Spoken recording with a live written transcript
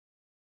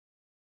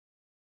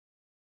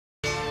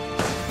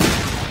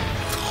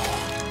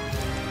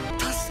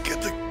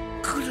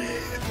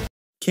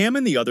Cam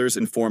and the others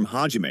inform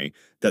Hajime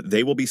that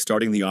they will be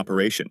starting the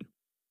operation.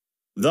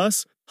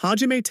 Thus,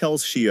 Hajime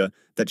tells Shea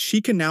that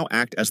she can now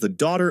act as the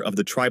daughter of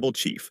the tribal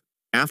chief.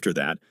 After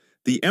that,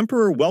 the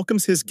emperor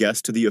welcomes his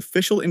guests to the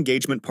official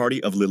engagement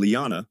party of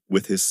Liliana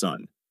with his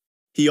son.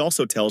 He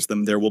also tells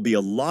them there will be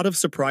a lot of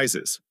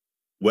surprises.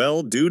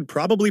 Well, dude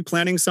probably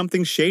planning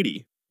something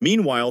shady.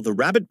 Meanwhile, the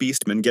rabbit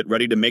beastmen get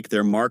ready to make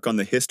their mark on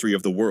the history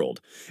of the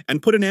world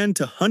and put an end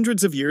to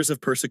hundreds of years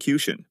of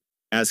persecution.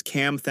 As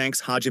Cam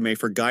thanks Hajime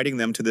for guiding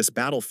them to this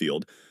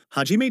battlefield,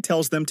 Hajime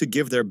tells them to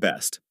give their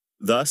best.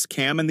 Thus,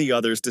 Cam and the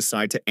others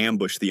decide to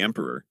ambush the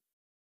emperor.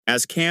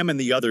 As Cam and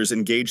the others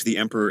engage the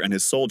emperor and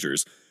his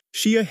soldiers,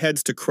 Shea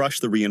heads to crush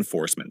the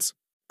reinforcements.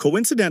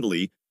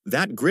 Coincidentally,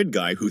 that Grid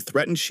guy who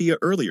threatened Shea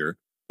earlier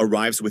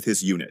arrives with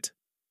his unit.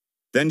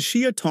 Then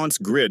Shea taunts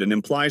Grid and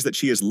implies that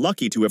she is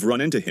lucky to have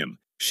run into him.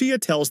 Shea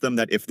tells them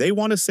that if they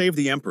want to save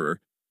the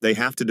emperor, they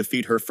have to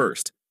defeat her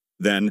first.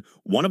 Then,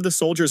 one of the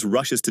soldiers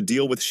rushes to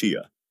deal with Shea.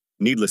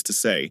 Needless to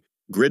say,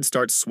 Grid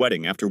starts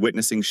sweating after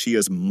witnessing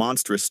Shea's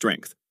monstrous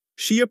strength.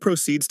 Shea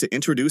proceeds to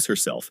introduce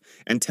herself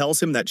and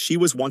tells him that she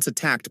was once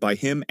attacked by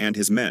him and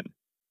his men.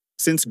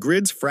 Since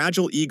Grid's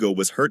fragile ego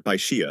was hurt by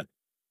Shea,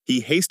 he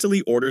hastily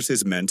orders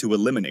his men to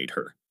eliminate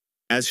her.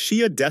 As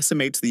Shea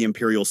decimates the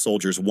Imperial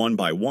soldiers one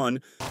by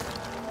one,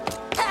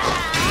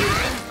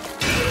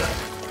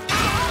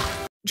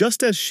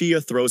 just as Shea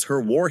throws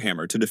her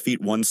warhammer to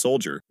defeat one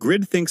soldier,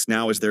 Grid thinks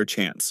now is their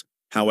chance.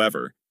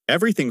 However,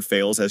 everything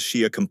fails as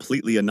Shea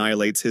completely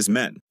annihilates his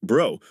men.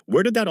 Bro,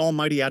 where did that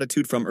almighty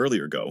attitude from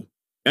earlier go?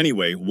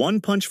 Anyway,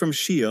 one punch from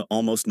Shea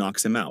almost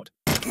knocks him out.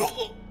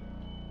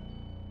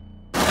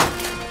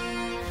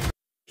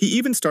 He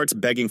even starts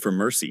begging for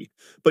mercy,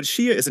 but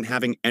Shea isn't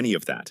having any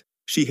of that.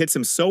 She hits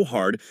him so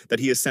hard that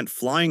he is sent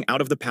flying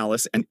out of the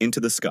palace and into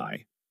the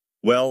sky.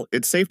 Well,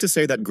 it's safe to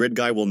say that Grid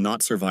guy will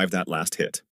not survive that last hit.